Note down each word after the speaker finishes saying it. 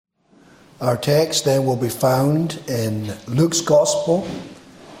Our text then will be found in Luke's Gospel,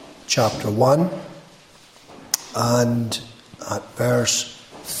 chapter 1, and at verse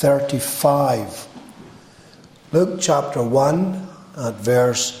 35. Luke chapter 1 at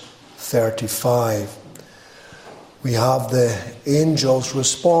verse 35. We have the angel's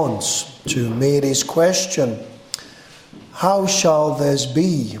response to Mary's question. How shall this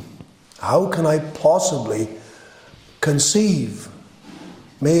be? How can I possibly conceive?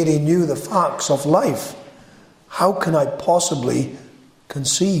 Mary knew the facts of life. How can I possibly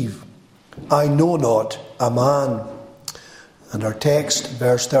conceive? I know not a man. And our text,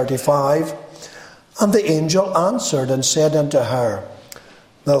 verse 35, and the angel answered and said unto her,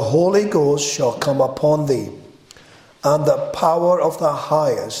 the Holy Ghost shall come upon thee, and the power of the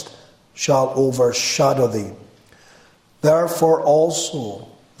highest shall overshadow thee. Therefore also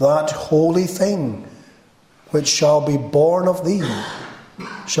that holy thing which shall be born of thee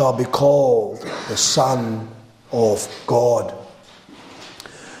shall be called the Son of God.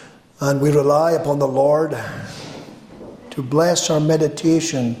 And we rely upon the Lord to bless our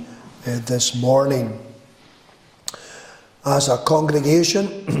meditation this morning. As a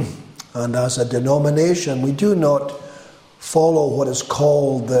congregation and as a denomination, we do not follow what is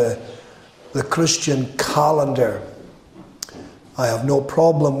called the Christian calendar. I have no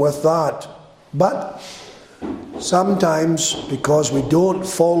problem with that. But sometimes, because we don't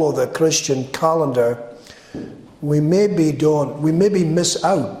follow the Christian calendar, we maybe miss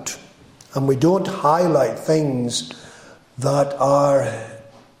out, and we don't highlight things that are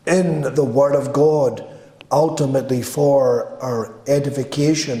in the Word of God, ultimately for our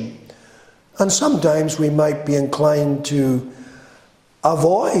edification. And sometimes we might be inclined to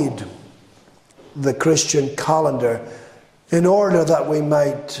avoid the Christian calendar in order that we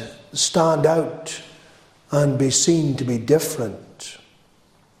might stand out and be seen to be different.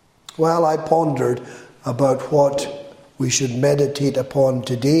 Well, I pondered about what we should meditate upon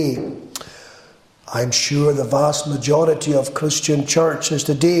today. I'm sure the vast majority of Christian churches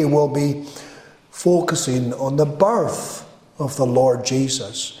today will be focusing on the birth of the Lord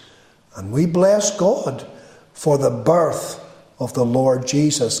Jesus. And we bless God for the birth of the Lord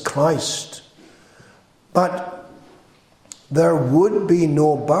Jesus Christ. But there would be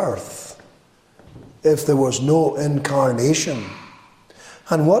no birth if there was no incarnation.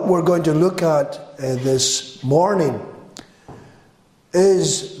 And what we're going to look at this morning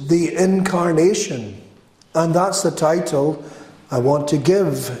is the incarnation. And that's the title I want to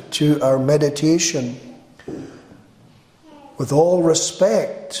give to our meditation. With all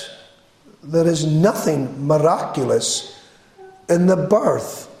respect, there is nothing miraculous in the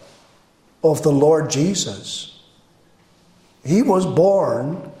birth of the Lord Jesus. He was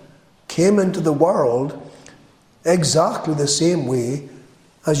born, came into the world exactly the same way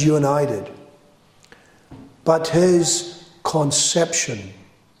as you and I did. But his conception,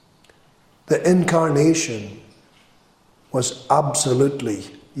 the incarnation, was absolutely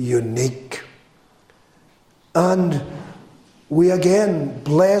unique. And we again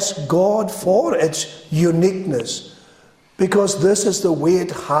bless God for its uniqueness, because this is the way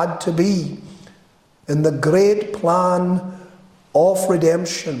it had to be in the great plan of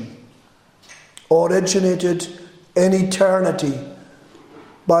redemption, originated in eternity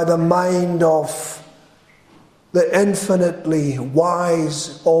by the mind of the infinitely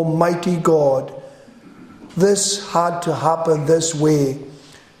wise, almighty God. This had to happen this way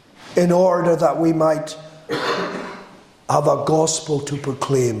in order that we might have a gospel to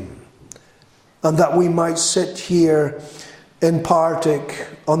proclaim, and that we might sit here in Partick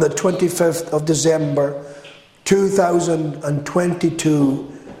on the 25th of December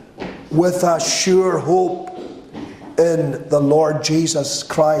 2022 with a sure hope in the Lord Jesus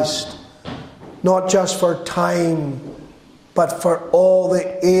Christ, not just for time, but for all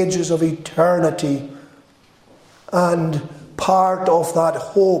the ages of eternity. And part of that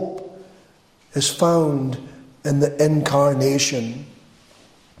hope is found in the incarnation.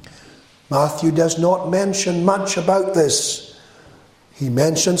 Matthew does not mention much about this. He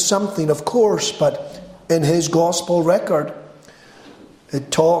mentions something, of course, but in his gospel record,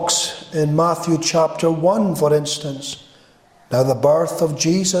 it talks in Matthew chapter 1, for instance. Now the birth of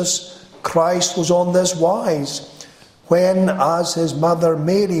Jesus Christ was on this wise, when as his mother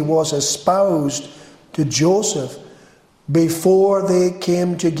Mary was espoused to Joseph, before they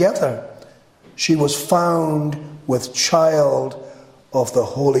came together, she was found with child of the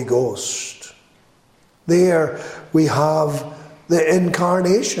Holy Ghost. There we have the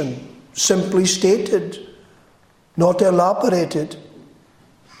incarnation, simply stated, not elaborated.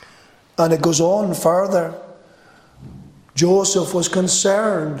 And it goes on further. Joseph was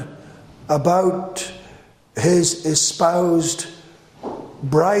concerned about his espoused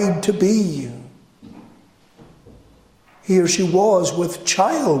bride-to-be. Here she was with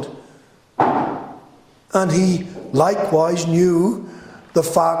child, and he likewise knew the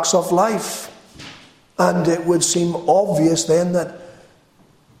facts of life. And it would seem obvious then that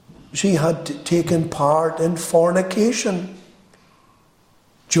she had taken part in fornication.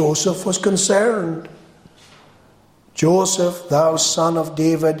 Joseph was concerned. Joseph, thou son of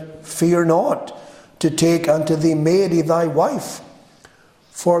David, fear not to take unto thee Mary thy wife,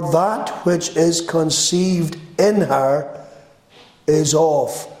 for that which is conceived in her is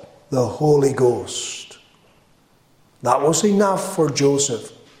of the Holy Ghost. That was enough for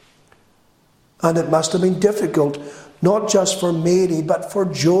Joseph. And it must have been difficult, not just for Mary, but for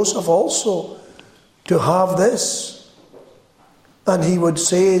Joseph also, to have this. And he would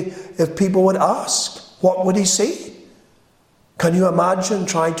say, if people would ask, what would he say? Can you imagine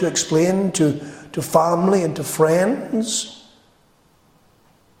trying to explain to family and to friends?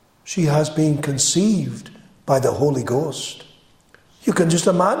 She has been conceived by the Holy Ghost. You can just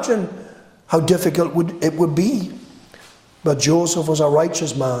imagine how difficult it would be. But Joseph was a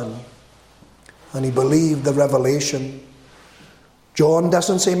righteous man, and he believed the revelation. John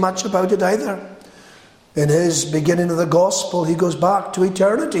doesn't say much about it either. In his beginning of the gospel, he goes back to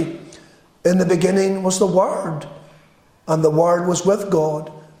eternity. In the beginning was the Word, and the Word was with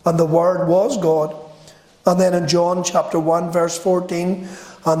God, and the Word was God. And then in John chapter 1 verse 14,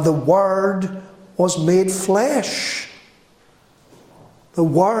 and the Word was made flesh. The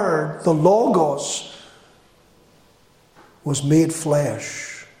Word, the Logos, was made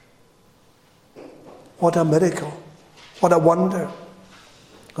flesh. What a miracle. What a wonder.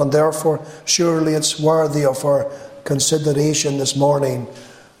 And therefore, surely it's worthy of our consideration this morning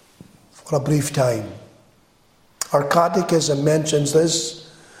for a brief time. Our catechism mentions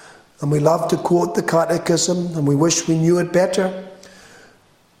this, and we love to quote the catechism, and we wish we knew it better.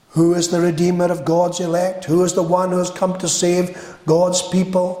 Who is the Redeemer of God's elect? Who is the one who has come to save God's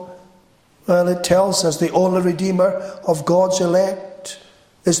people? Well, it tells us the only Redeemer of God's elect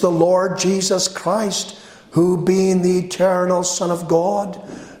is the Lord Jesus Christ, who being the eternal Son of God,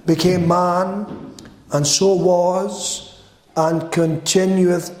 became man, and so was, and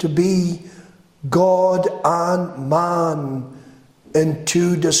continueth to be God and man in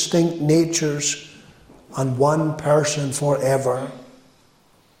two distinct natures and one person forever.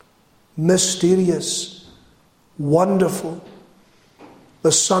 Mysterious, wonderful.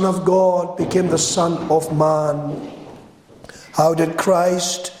 The Son of God became the Son of man. How did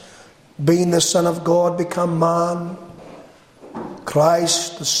Christ, being the Son of God, become man?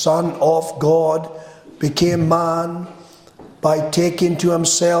 Christ, the Son of God, became man by taking to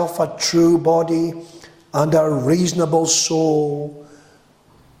himself a true body and a reasonable soul,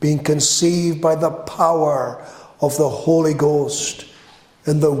 being conceived by the power of the Holy Ghost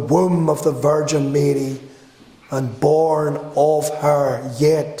in the womb of the Virgin Mary, and born of her,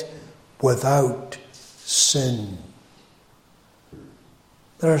 yet without sin.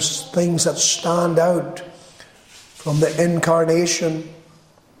 There's things that stand out from the incarnation.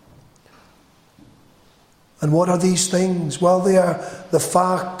 And what are these things? Well, they are the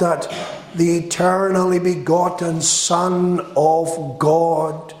fact that the eternally begotten Son of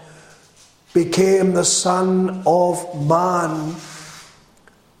God became the Son of man.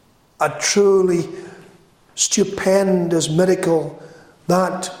 A truly stupendous miracle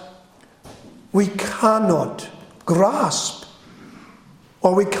that we cannot grasp,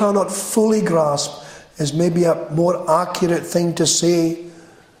 or we cannot fully grasp, is maybe a more accurate thing to say,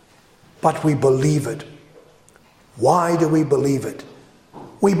 but we believe it. Why do we believe it?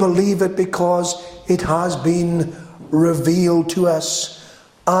 We believe it because it has been revealed to us,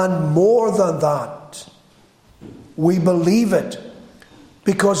 and more than that, we believe it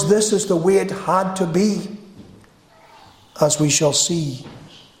because this is the way it had to be, as we shall see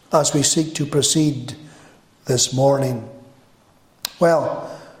as we seek to proceed this morning.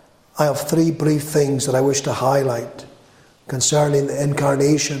 Well, I have three brief things that I wish to highlight concerning the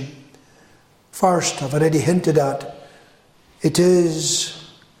incarnation. First, I've already hinted at, it is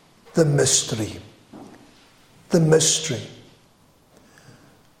the mystery. The mystery.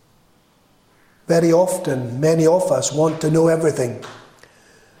 Very often, many of us want to know everything.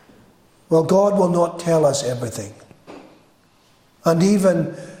 Well, God will not tell us everything. And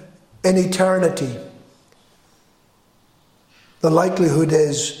even in eternity, the likelihood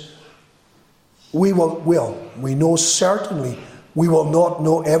is we know certainly we will not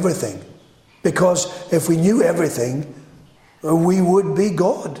know everything. Because if we knew everything, we would be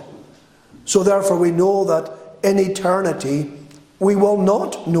God. So therefore we know that in eternity we will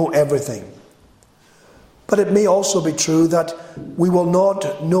not know everything. But it may also be true that we will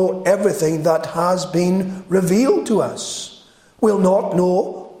not know everything that has been revealed to us. We'll not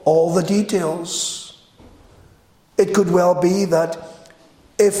know all the details. It could well be that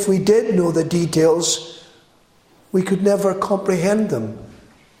if we did know the details, we could never comprehend them,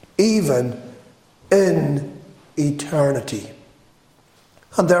 even in eternity.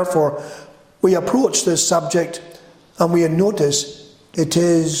 And therefore, we approach this subject and we notice it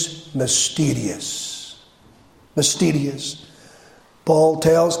is mysterious. Mysterious. Paul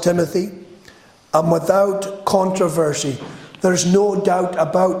tells Timothy, and without controversy, there's no doubt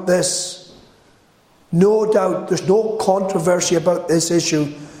about this. No doubt, there's no controversy about this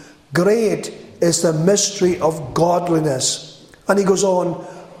issue. Great is the mystery of godliness. And he goes on,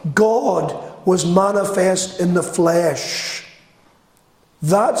 God was manifest in the flesh.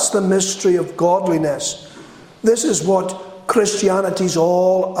 That's the mystery of godliness. This is what Christianity's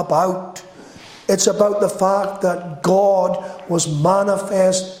all about. It's about the fact that God was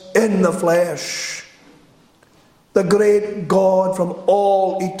manifest in the flesh. The great God from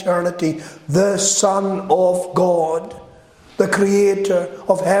all eternity, the Son of God, the Creator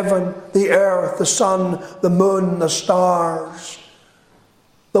of heaven, the earth, the sun, the moon, the stars,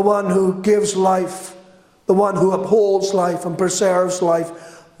 the one who gives life, the one who upholds life and preserves life,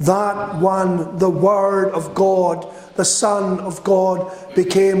 that one, the Word of God, the Son of God,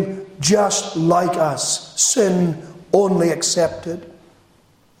 became just like us, sin only accepted.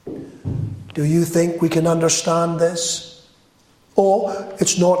 Do you think we can understand this? Oh,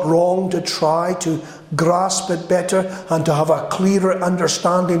 it's not wrong to try to grasp it better and to have a clearer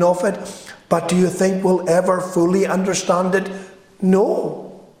understanding of it, but do you think we'll ever fully understand it?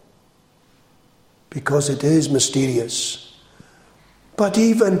 No, because it is mysterious. But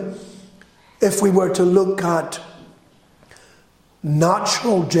even if we were to look at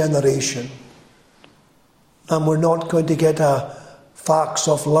natural generation, and we're not going to get a facts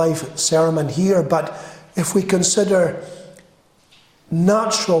of life sermon here, but if we consider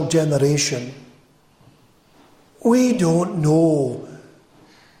natural generation, we don't know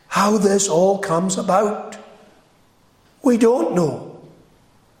how this all comes about. We don't know.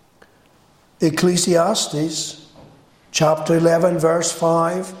 Ecclesiastes chapter 11 verse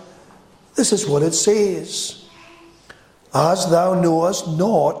 5, this is what it says. As thou knowest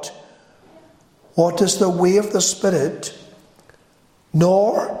not what is the way of the Spirit,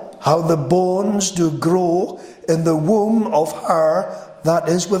 nor how the bones do grow in the womb of her that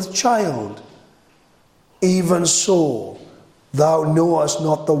is with child, even so thou knowest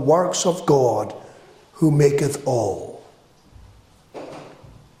not the works of God who maketh all.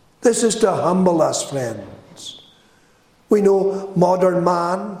 This is to humble us, friends. We know modern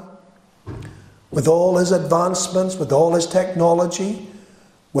man, with all his advancements, with all his technology,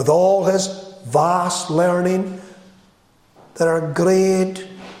 with all his vast learning, there are great,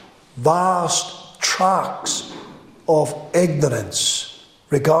 vast tracts of ignorance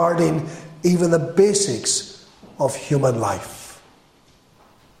regarding even the basics of human life.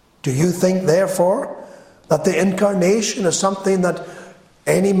 Do you think, therefore, that the incarnation is something that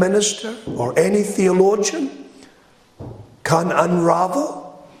any minister or any theologian can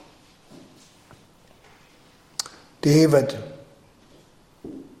unravel? David,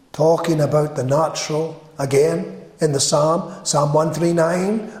 talking about the natural again in the Psalm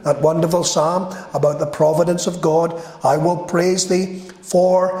 139, that wonderful psalm about the providence of God. I will praise thee,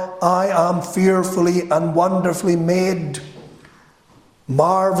 for I am fearfully and wonderfully made.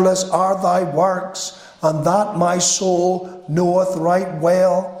 Marvellous are thy works, and that my soul knoweth right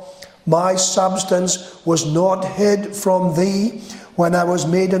well. My substance was not hid from thee when I was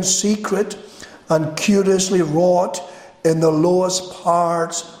made in secret and curiously wrought in the lowest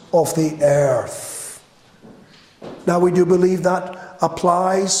parts of the earth. Now we do believe that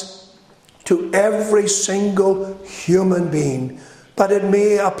applies to every single human being, but it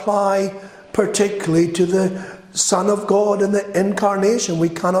may apply particularly to the Son of God in the incarnation. We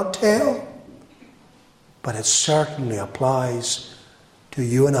cannot tell. But it certainly applies to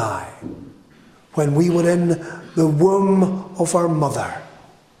you and I. When we were in the womb of our mother,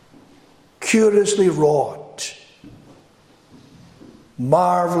 curiously wrought,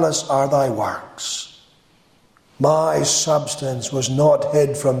 marvellous are thy works. My substance was not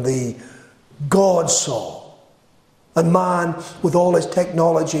hid from thee. God saw. And man, with all his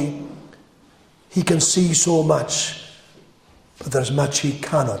technology, he can see so much, but there's much he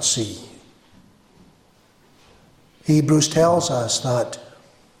cannot see. Hebrews tells us that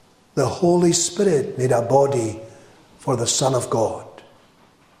the Holy Spirit made a body for the Son of God.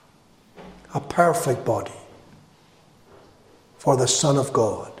 A perfect body. for the Son of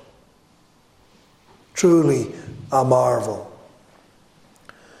God. Truly a marvel.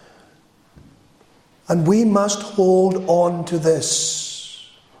 And we must hold on to this.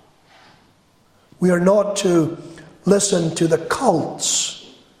 We are not to listen to the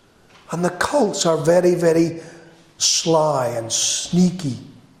cults. And the cults are very, very sly and sneaky.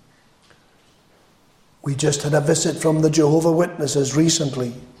 We just had a visit from the Jehovah's Witnesses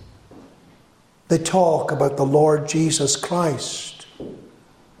recently. They talk about the Lord Jesus Christ.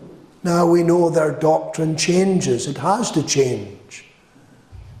 Now we know their doctrine changes. It has to change.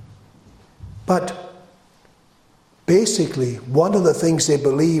 But basically, one of the things they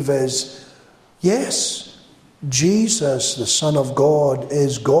believe is, yes, Jesus, the Son of God,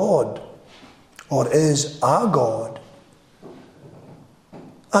 is God, or is a God.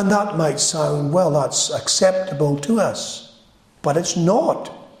 And that might sound, well, that's acceptable to us. But it's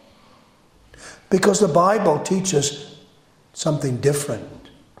not. Because the Bible teaches something different.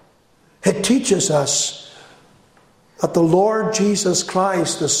 It teaches us that the Lord Jesus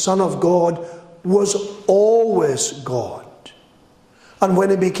Christ, the Son of God, was always God. And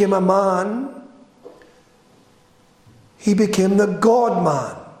when he became a man, he became the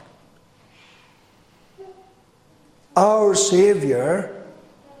God-man. Our Saviour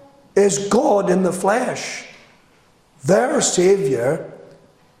is God in the flesh. Their Saviour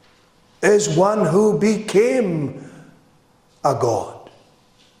is one who became a God.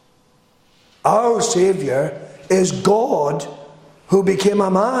 Our Saviour is God who became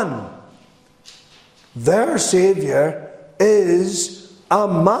a man. Their Saviour is a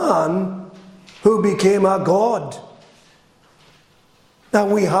man who became a God. Now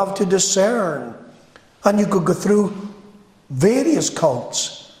we have to discern. And you could go through various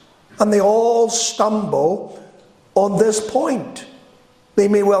cults, and they all stumble on this point. They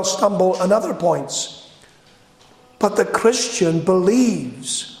may well stumble on other points. But the Christian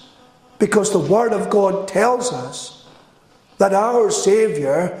believes, because the Word of God tells us that our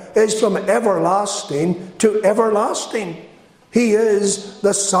Saviour is from everlasting to everlasting. He is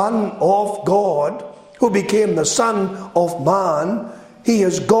the Son of God, who became the Son of man. He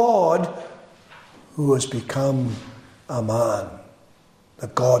is God who has become a man, the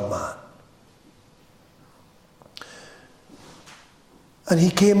God-man. And he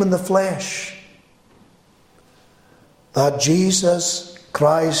came in the flesh. That Jesus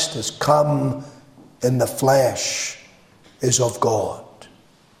Christ has come in the flesh is of God.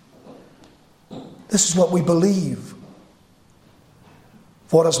 This is what we believe.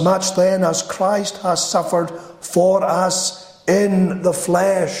 For as much then as Christ has suffered for us in the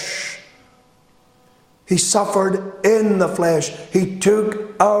flesh. He suffered in the flesh. He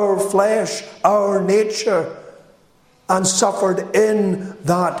took our flesh, our nature, and suffered in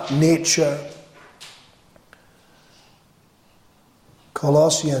that nature.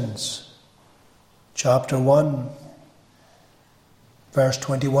 Colossians chapter 1, verse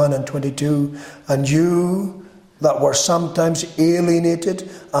 21 and 22. And you that were sometimes alienated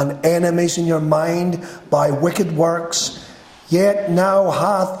and enemies in your mind by wicked works, yet now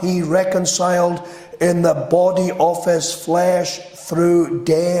hath he reconciled in the body of his flesh through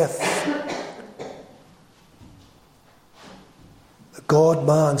death. The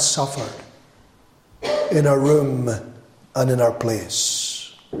God-man suffered in our room and in our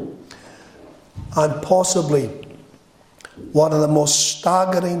place. And possibly one of the most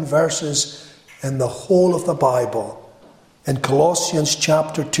staggering verses in the whole of the Bible, in Colossians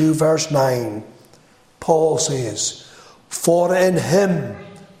chapter 2 verse 9, Paul says, for in him,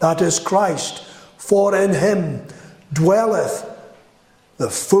 that is Christ, for in him dwelleth the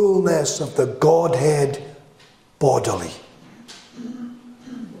fullness of the Godhead bodily.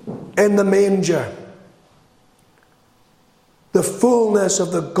 In the manger, the fullness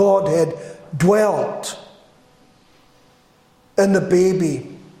of the Godhead dwelt in the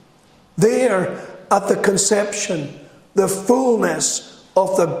baby. There at the conception, the fullness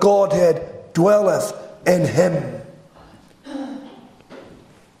of the Godhead dwelleth in him.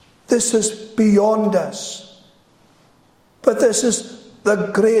 This is beyond us. But this is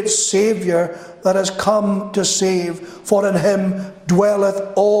the great Saviour that has come to save. For in him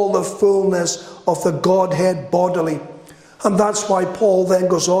dwelleth all the fullness of the Godhead bodily. And that's why Paul then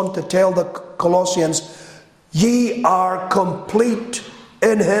goes on to tell the Colossians, ye are complete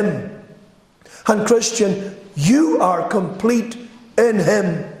in him. And Christian, you are complete in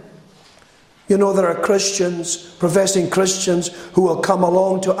him. You know, there are Christians, professing Christians, who will come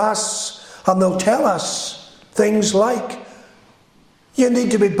along to us and they'll tell us things like, you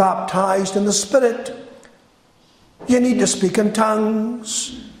need to be baptized in the Spirit. You need to speak in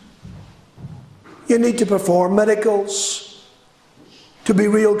tongues. You need to perform miracles. to be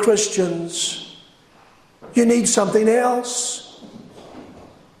real Christians. You need something else.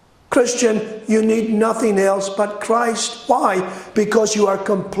 Christian, you need nothing else but Christ. Why? Because you are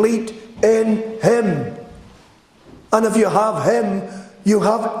complete in Him. And if you have Him, you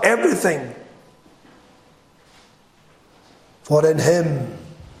have everything. For in Him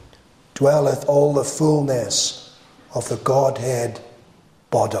dwelleth all the fullness of the Godhead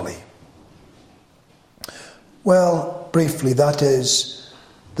bodily. Well, briefly, that is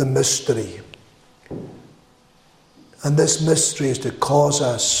the mystery. And this mystery is to cause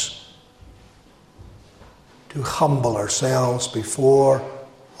us to humble ourselves before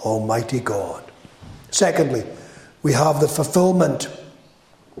Almighty God. Secondly, we have the fulfillment.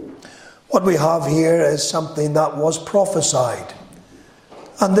 What we have here is something that was prophesied.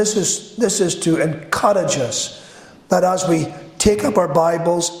 And this is to encourage us that as we take up our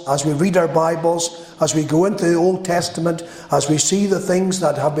Bibles, as we read our Bibles, as we go into the Old Testament, as we see the things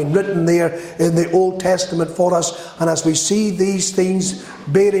that have been written there in the Old Testament for us, and as we see these things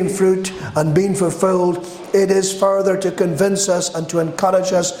bearing fruit and being fulfilled, it is further to convince us and to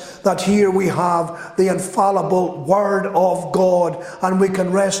encourage us that here we have the infallible Word of God, and we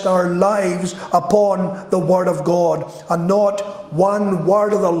can rest our lives upon the Word of God, and not one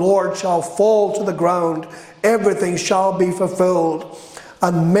word of the Lord shall fall to the ground. Everything shall be fulfilled.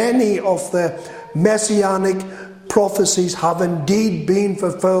 And many of the messianic prophecies have indeed been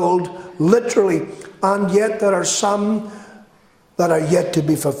fulfilled, literally, and yet there are some that are yet to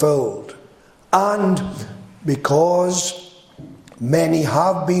be fulfilled. And because many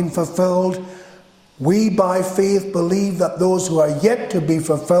have been fulfilled, we by faith believe that those who are yet to be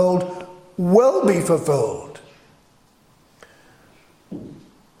fulfilled will be fulfilled.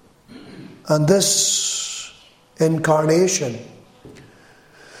 And this incarnation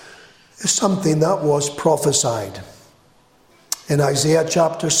is something that was prophesied. In Isaiah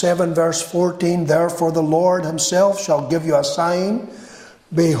chapter 7 verse 14, therefore the Lord Himself shall give you a sign.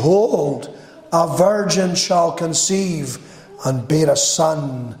 Behold, a virgin shall conceive and bear a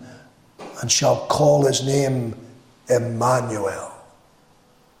son, and shall call his name Emmanuel.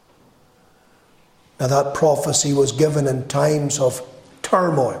 Now that prophecy was given in times of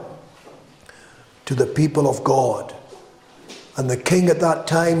turmoil to the people of God. And the king at that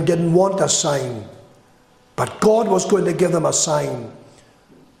time didn't want a sign. But God was going to give them a sign.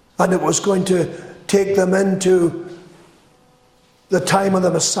 And it was going to take them into the time of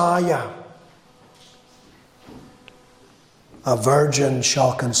the Messiah. A virgin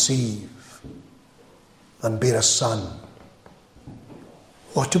shall conceive and bear a son.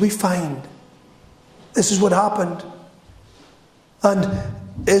 What do we find? This is what happened. And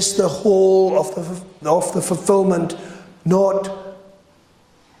is the whole of the fulfillment not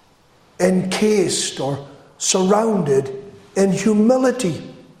encased or surrounded in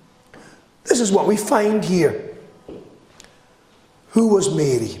humility? This is what we find here. Who was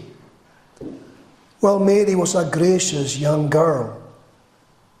Mary? Well, Mary was a gracious young girl.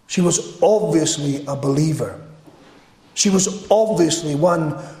 She was obviously a believer. She was obviously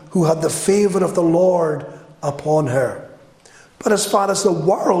one who had the favour of the Lord upon her. But as far as the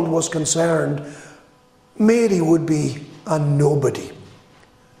world was concerned, Mary would be a nobody.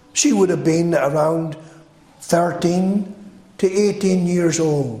 She would have been around 13 to 18 years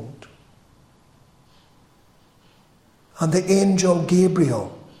old. And the angel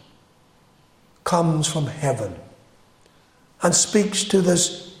Gabriel comes from heaven and speaks to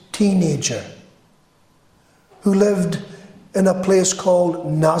this teenager who lived in a place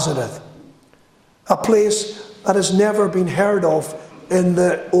called Nazareth, a place that has never been heard of in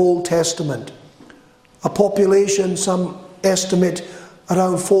the Old Testament. A population, some estimate,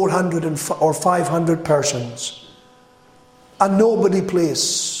 around 400 or 500 persons. A nobody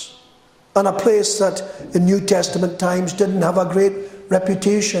place. And a place that in New Testament times didn't have a great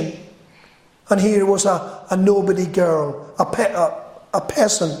reputation. And here was a nobody girl, a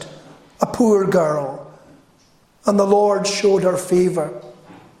peasant, a poor girl. And the Lord showed her favour.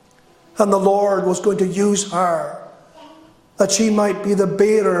 And the Lord was going to use her, that she might be the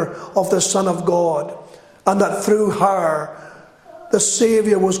bearer of the Son of God, and that through her the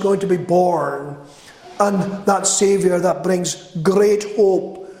Saviour was going to be born, and that Saviour that brings great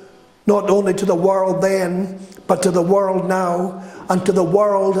hope, not only to the world then, but to the world now, and to the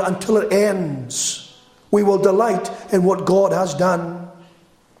world until it ends. We will delight in what God has done.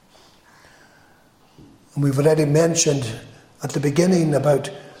 And we've already mentioned at the beginning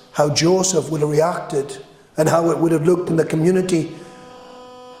about how Joseph would have reacted and how it would have looked in the community.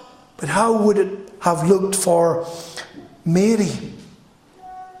 But how would it have looked for Mary?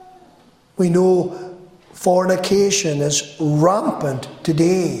 We know fornication is rampant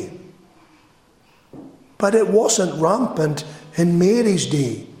today. But it wasn't rampant in Mary's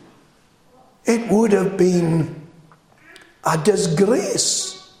day. It would have been a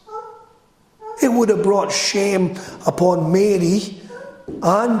disgrace. It would have brought shame upon Mary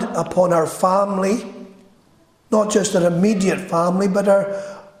and upon her family, not just her immediate family, but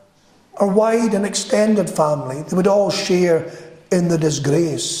her wide and extended family. They would all share in the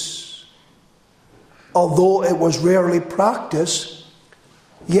disgrace. Although it was rarely practiced,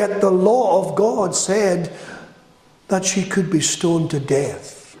 yet the law of God said that she could be stoned to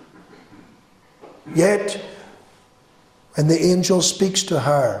death. Yet, when the angel speaks to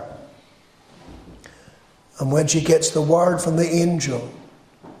her, and when she gets the word from the angel,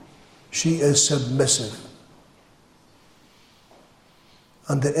 she is submissive.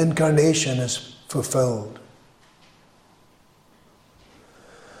 And the incarnation is fulfilled.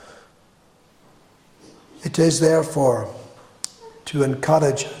 It is therefore to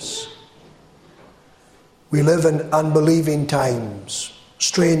encourage us. We live in unbelieving times,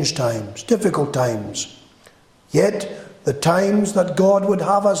 strange times, difficult times. Yet, the times that God would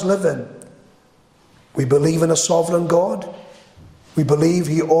have us live in, we believe in a sovereign God. We believe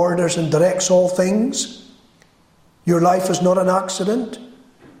He orders and directs all things. Your life is not an accident.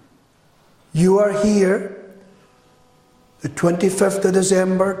 You are here, the 25th of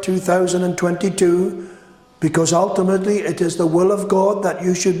December 2022, because ultimately it is the will of God that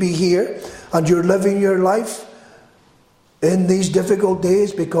you should be here, and you're living your life in these difficult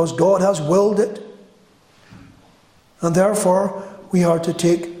days because God has willed it. And therefore, we are to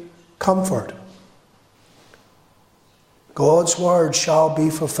take comfort. God's word shall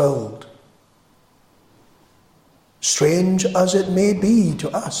be fulfilled. Strange as it may be to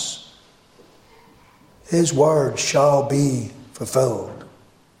us, His word shall be fulfilled.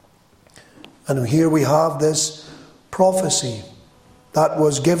 And here we have this prophecy that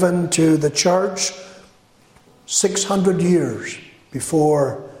was given to the church 600 years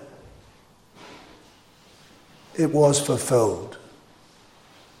before it was fulfilled.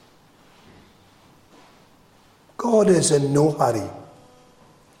 God is in no hurry.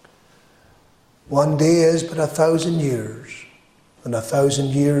 One day is but 1,000 years, and 1,000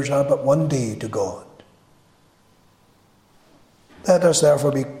 years are but one day to God. Let us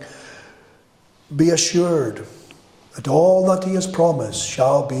therefore be assured that all that He has promised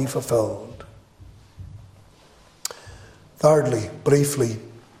shall be fulfilled. Thirdly, briefly,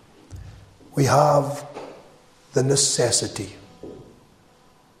 we have the necessity.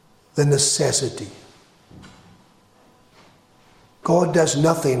 The necessity. God does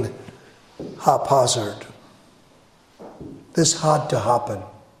nothing haphazard. This had to happen.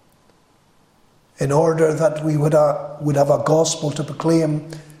 In order that we would have a gospel to proclaim,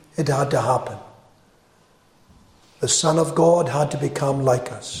 it had to happen. The Son of God had to become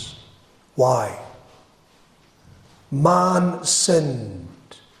like us. Why? Man sinned.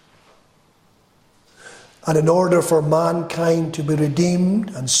 And in order for mankind to be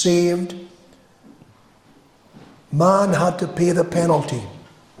redeemed and saved, man had to pay the penalty.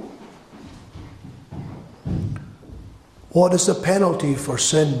 What is the penalty for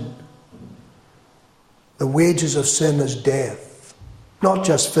sin? The wages of sin is death. Not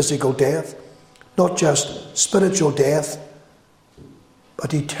just physical death, not just spiritual death,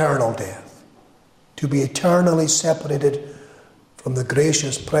 but eternal death. To be eternally separated from the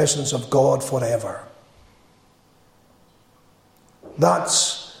gracious presence of God forever.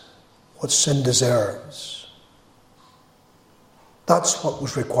 That's what sin deserves. That's what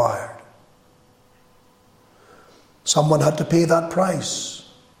was required. Someone had to pay that price.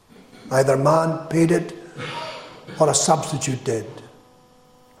 Either man paid it or a substitute did.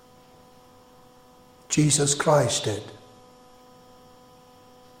 Jesus Christ did.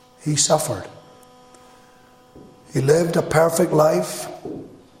 He suffered. He lived a perfect life.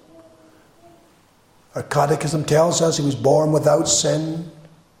 Our catechism tells us he was born without sin.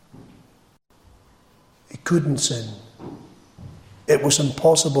 He couldn't sin. It was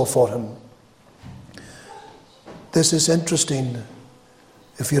impossible for him. This is interesting.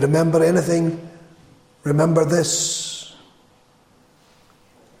 If you remember anything, remember this.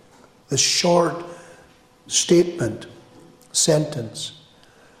 This short statement, sentence.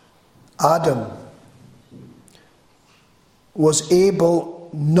 Adam was able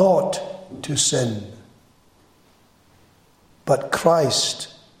not to sin, but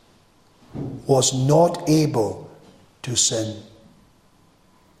Christ was not able to sin.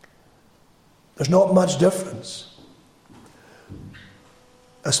 There's not much difference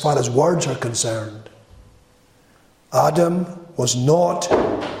as far as words are concerned. Adam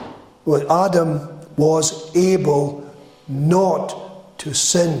was able not to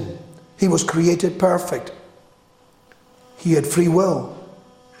sin. He was created perfect. He had free will.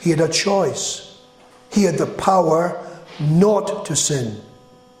 He had a choice. He had the power not to sin.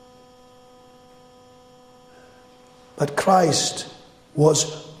 But Christ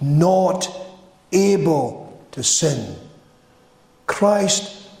was not able to sin.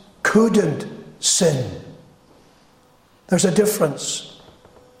 Christ couldn't sin. There's a difference.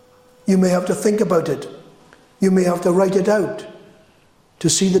 You may have to think about it. You may have to write it out to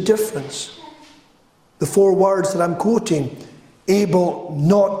see the difference. The 4 words that I'm quoting, able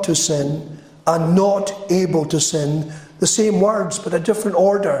not to sin and not able to sin, the same words but a different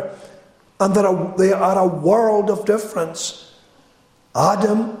order. And they are a world of difference.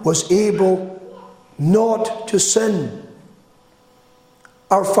 Adam was able not to sin.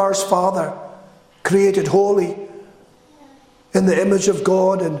 Our first father, created holy, in the image of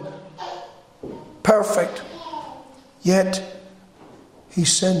God and perfect, yet he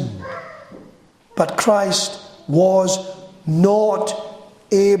sinned. But Christ was not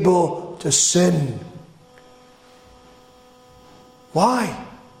able to sin. Why?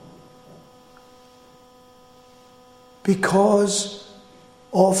 Because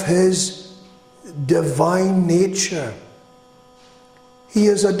of his divine nature. He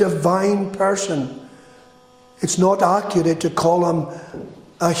is a divine person. It's not accurate to call him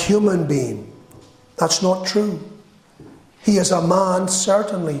a human being. That's not true. He is a man,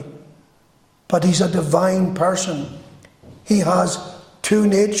 certainly, but he's a divine person. He has 2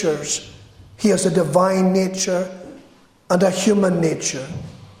 natures. He has a divine nature and a human nature.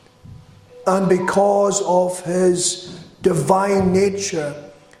 And because of his divine nature,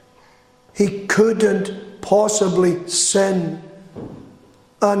 he couldn't possibly sin.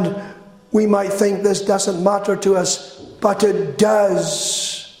 And we might think this doesn't matter to us, but it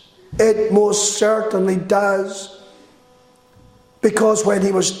does. It most certainly does. Because when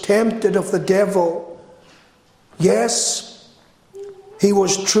he was tempted of the devil, yes, he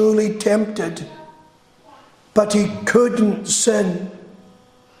was truly tempted, but he couldn't sin.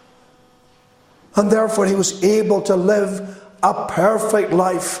 And therefore he was able to live a perfect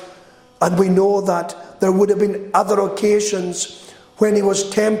life. And we know that there would have been other occasions when he was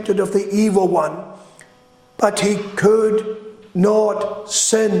tempted of the evil one, but he could not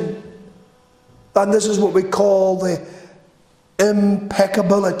sin. And this is what we call the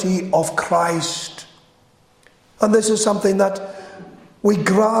impeccability of Christ. And this is something that we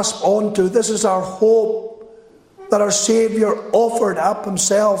grasp onto. This is our hope, that our Saviour offered up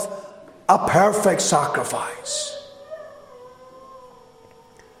himself a perfect sacrifice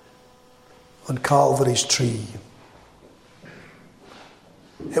on Calvary's tree.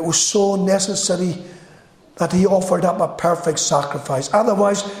 It was so necessary that he offered up a perfect sacrifice.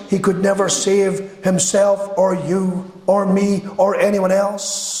 Otherwise, he could never save himself or you or me or anyone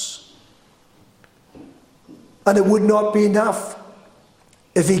else. And it would not be enough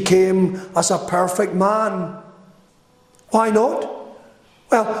if he came as a perfect man. Why not?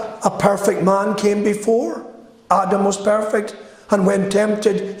 Well, a perfect man came before. Adam was perfect, and when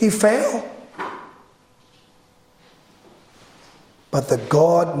tempted, he fell. But the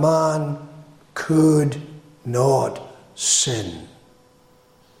God-man could not sin.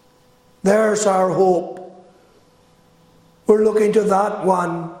 There's our hope. We're looking to that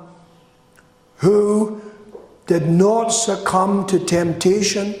one who did not succumb to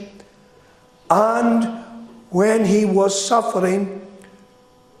temptation, and when he was suffering,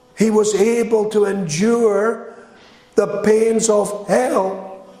 he was able to endure the pains of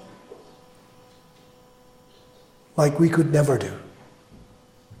hell like we could never do.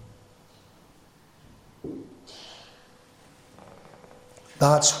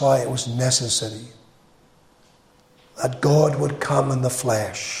 That's why it was necessary that God would come in the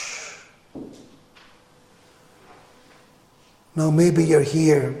flesh. Now maybe you're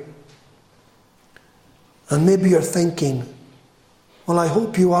here and maybe you're thinking, well, I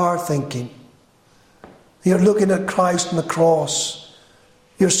hope you are thinking. You're looking at Christ on the cross.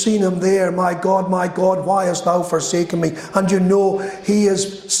 You're seeing him there. My God, why hast thou forsaken me? And you know he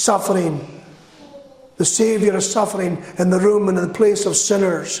is suffering. The Saviour is suffering in the room and in the place of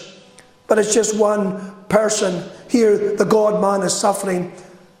sinners. But it's just one person. Here the God-man is suffering.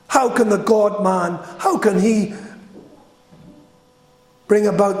 How can the God-man, how can he bring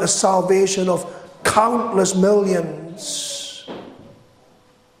about the salvation of countless millions?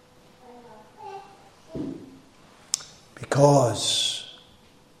 Because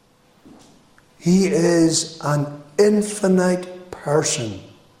he is an infinite person.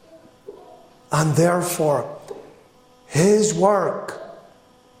 And therefore, his work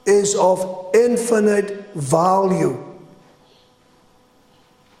is of infinite value.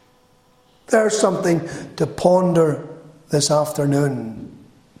 There's something to ponder this afternoon.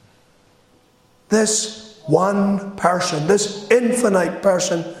 This one person, this infinite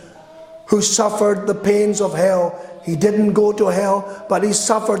person who suffered the pains of hell. He didn't go to hell, but he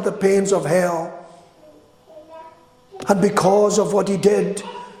suffered the pains of hell. And because of what he did,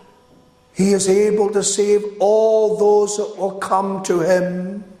 he is able to save all those that will come to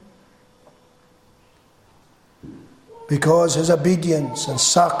him. Because his obedience and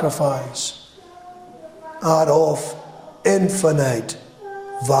sacrifice are of infinite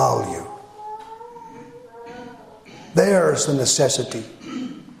value. There's the necessity.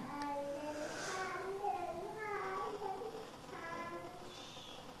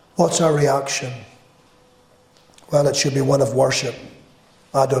 What's our reaction? Well, it should be one of worship,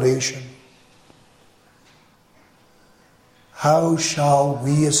 adoration. How shall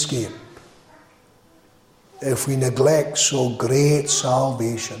we escape if we neglect so great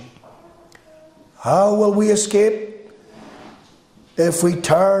salvation? How will we escape if we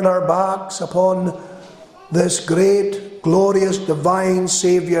turn our backs upon this great, glorious, divine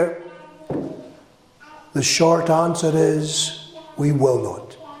Saviour? The short answer is, we will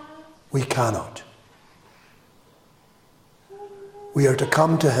not. We cannot. We are to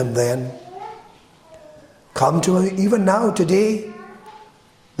come to him then. Come to him even now, today.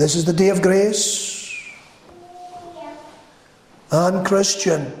 This is the day of grace. And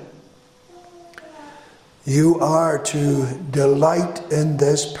Christian, you are to delight in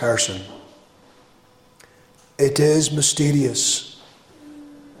this person. It is mysterious.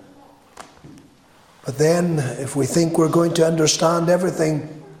 But then, if we think we're going to understand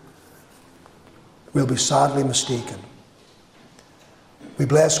everything, we'll be sadly mistaken. We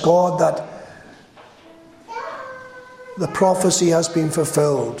bless God that the prophecy has been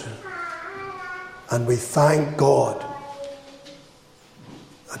fulfilled. And we thank God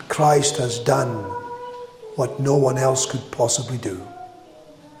that Christ has done what no one else could possibly do.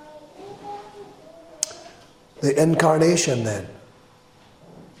 The incarnation then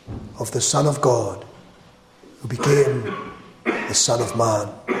of the Son of God, who became the Son of Man.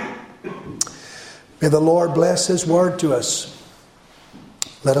 May the Lord bless his word to us.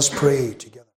 Let us pray together.